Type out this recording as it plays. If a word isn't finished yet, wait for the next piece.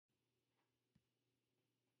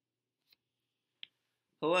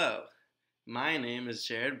Hello, my name is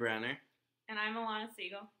Jared Brener, And I'm Ilana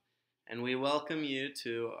Segal. and we welcome you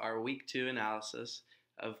to our Week 2 analysis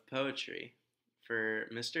of poetry for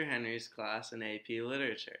Mr. Henry's class in AP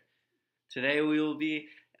Literature. Today we will be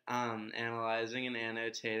analyzing and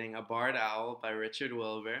annotating A Barred Owl by Richard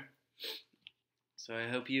Wilbur. So I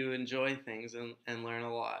hope you enjoy things and learn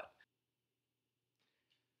a lot.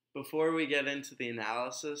 Before we get into the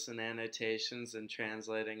analysis and annotations and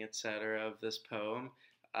translating, etc. of this poem,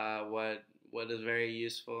 what is very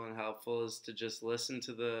useful and helpful is to just listen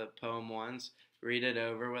to the poem once, read it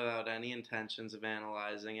over without any intentions of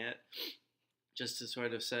analyzing it, just to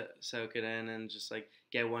sort of soak it in and just like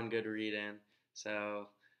get one good read in. So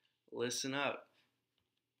listen up.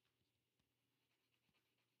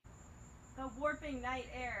 The warping night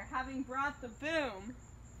air having brought the boom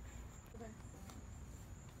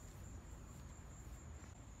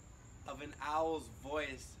Of an owl's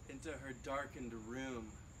voice into her darkened room.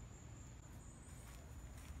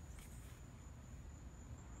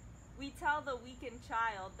 we tell the weakened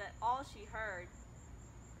child that all she heard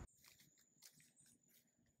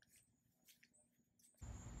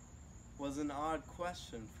Was an odd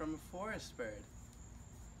question from a forest bird.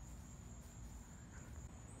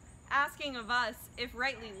 asking of us if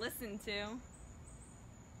rightly listened to.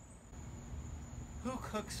 Who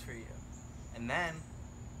cooks for you? And then,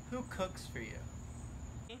 who cooks for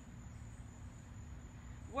you?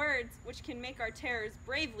 Words which can make our terrors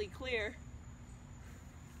bravely clear.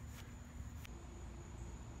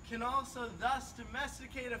 Can also thus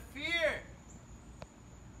domesticate a fear.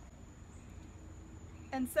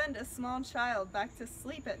 And send a small child back to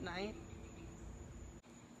sleep at night.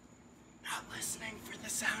 Not listening for the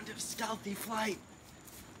sound of stealthy flight.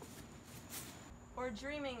 Or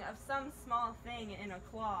dreaming of some small thing in a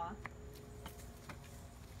claw.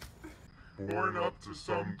 Borne up to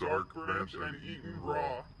some dark branch and eaten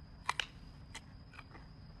raw.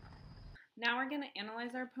 Now we're going to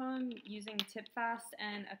analyze our poem using TipFast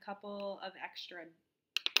and a couple of extra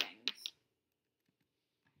things.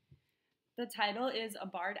 The title is A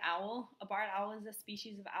Barred Owl. A barred owl is a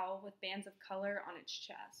species of owl with bands of color on its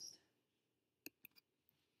chest.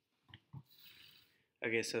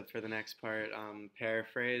 Okay, so for the next part,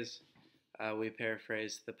 paraphrase. We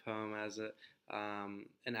paraphrase the poem as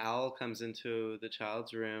an owl comes into the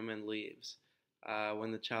child's room and leaves.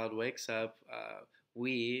 When the child wakes up,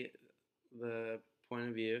 we, the point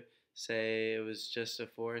of view, say it was just a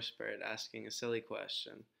forest bird asking a silly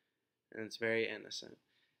question, and it's very innocent.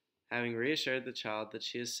 Having reassured the child that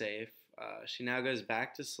she is safe, she now goes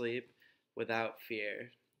back to sleep without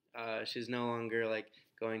fear. She's no longer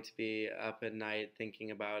going to be up at night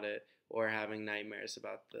thinking about it or having nightmares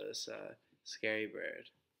about this scary bird.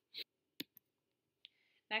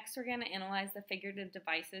 Next, we're going to analyze the figurative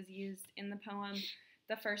devices used in the poem.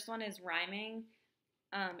 The first one is rhyming.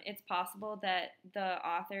 It's possible that the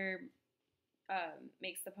author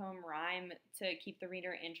makes the poem rhyme to keep the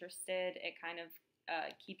reader interested. It kind of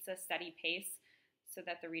keeps a steady pace so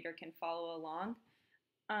that the reader can follow along.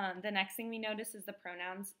 The next thing we notice is the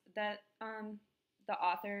pronouns that the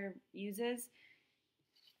author uses.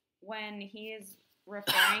 When he is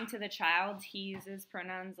referring to the child, he uses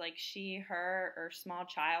pronouns like she, her, or small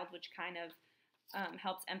child, which kind of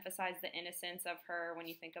helps emphasize the innocence of her when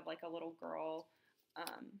you think of like a little girl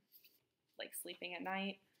like sleeping at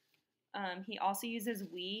night. He also uses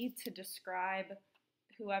we to describe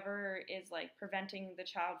whoever is like preventing the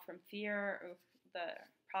child from fear, or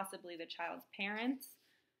possibly the child's parents.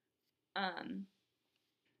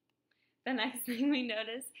 The next thing we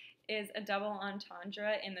notice is a double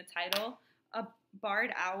entendre in the title. A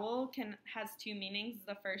barred owl has two meanings.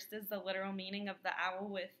 The first is the literal meaning of the owl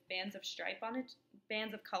with bands of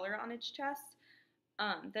color on its chest.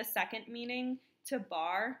 The second meaning, to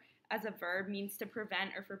bar, as a verb, means to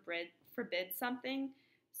prevent or forbid something.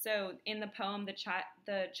 So in the poem,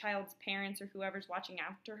 the child's parents or whoever's watching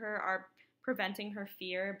after her are preventing her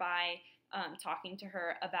fear by talking to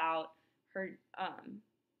her about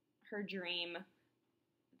her dream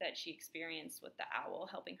that she experienced with the owl,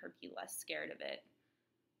 helping her be less scared of it.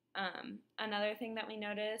 Another thing that we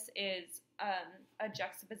notice is a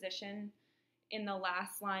juxtaposition in the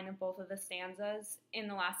last line of both of the stanzas. In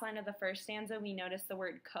the last line of the first stanza, we notice the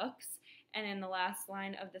word cooks, and in the last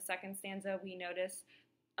line of the second stanza, we notice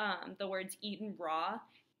the words eaten raw.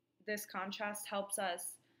 This contrast helps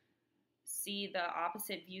us see the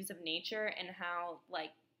opposite views of nature and how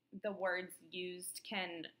the words used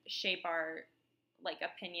can shape our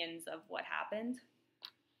opinions of what happened.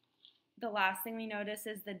 The last thing we notice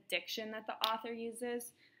is the diction that the author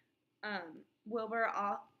uses. Wilbur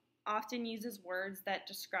often uses words that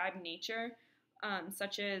describe nature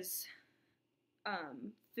such as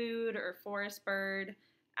food or forest bird,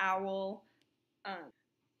 owl.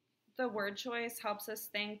 The word choice helps us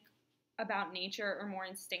think about nature or more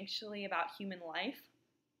instinctually about human life.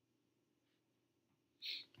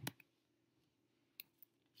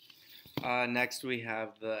 Next, we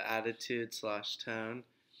have the attitude/tone.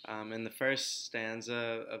 In the first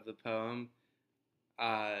stanza of the poem,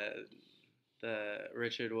 the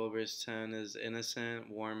Richard Wilbur's tone is innocent,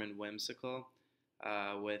 warm, and whimsical.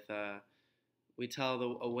 We tell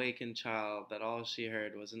the awakened child that all she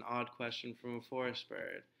heard was an odd question from a forest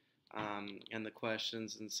bird, and the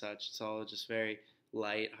questions and such. It's all just very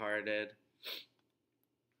light-hearted.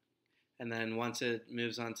 And then once it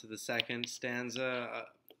moves on to the second stanza,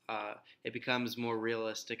 it becomes more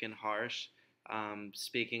realistic and harsh,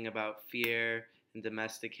 speaking about fear and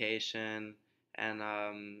domestication,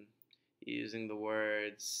 and using the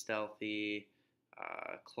words stealthy,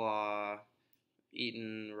 claw,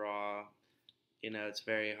 eaten raw. It's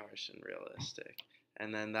very harsh and realistic.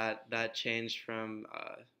 And then that change from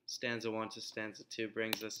stanza 1 to stanza 2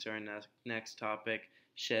 brings us to our next topic,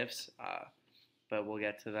 shifts, but we'll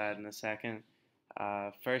get to that in a second.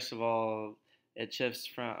 First of all, it shifts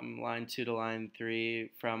from line 2 to line 3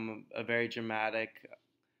 from a very dramatic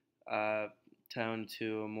tone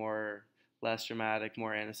to a less dramatic,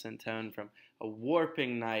 more innocent tone, from a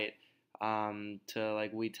warping night to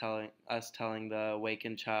like us telling the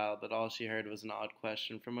awakened child that all she heard was an odd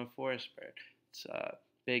question from a forest bird. It's a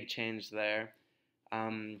big change there.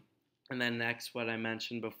 And then next, what I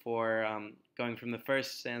mentioned before, going from the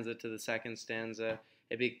first stanza to the second stanza,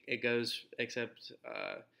 it goes, except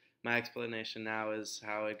my explanation now is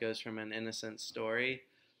how it goes from an innocent story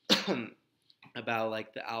about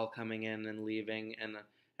like the owl coming in and leaving,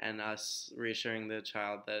 and us reassuring the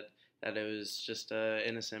child that it was just an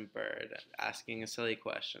innocent bird asking a silly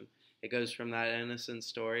question. It goes from that innocent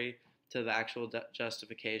story to the actual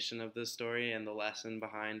justification of the story and the lesson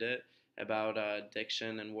behind it about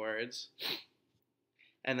diction and words.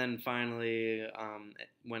 And then finally,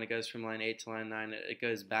 when it goes from line 8 to line 9, it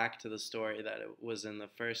goes back to the story that it was in the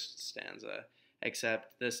first stanza,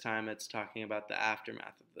 except this time it's talking about the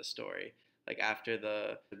aftermath of the story. Like after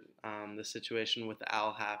the situation with the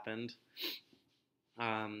owl happened,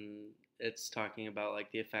 it's talking about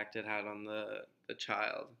like the effect it had on the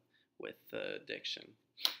child with the diction.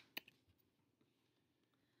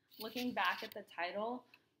 Looking back at the title,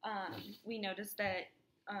 we noticed that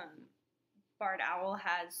barred owl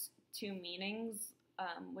has two meanings,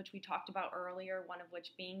 which we talked about earlier, one of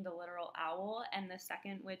which being the literal owl, and the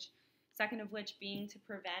second of which being to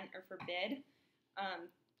prevent or forbid.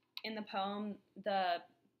 In the poem, the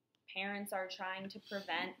parents are trying to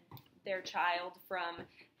prevent their child from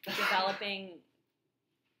developing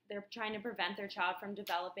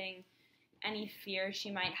any fear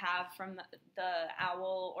she might have from the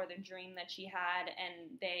owl or the dream that she had,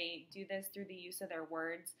 and they do this through the use of their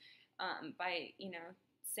words, by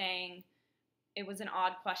saying it was an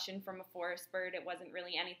odd question from a forest bird. It wasn't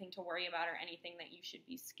really anything to worry about or anything that you should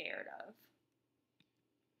be scared of.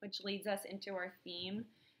 Which leads us into our theme,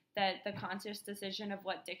 that the conscious decision of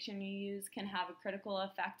what diction you use can have a critical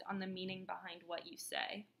effect on the meaning behind what you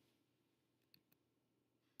say.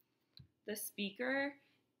 The speaker,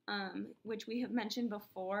 which we have mentioned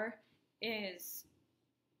before, is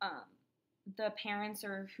the parents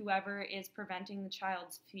or whoever is preventing the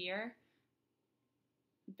child's fear.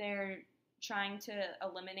 They're trying to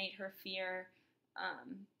eliminate her fear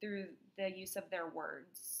through the use of their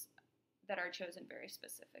words that are chosen very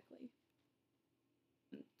specifically.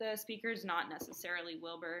 The speaker is not necessarily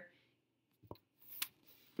Wilbur.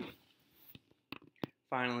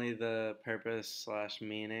 Finally, the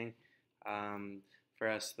purpose/meaning. For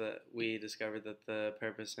us, we discovered that the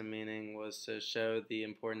purpose and meaning was to show the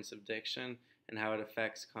importance of diction and how it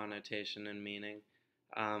affects connotation and meaning,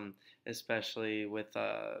 especially with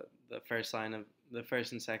the first and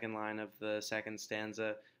second line of the second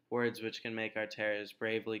stanza. Words which can make our terrors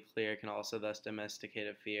bravely clear can also thus domesticate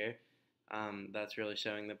a fear. That's really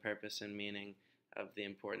showing the purpose and meaning of the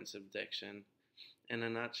importance of diction in a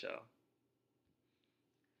nutshell.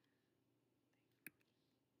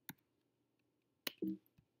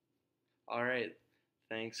 All right,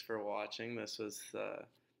 thanks for watching. This was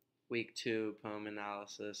week 2 poem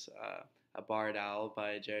analysis, A Barred Owl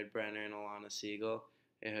by Jared Brener and Ilana Segal.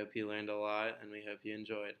 I hope you learned a lot, and we hope you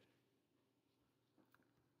enjoyed.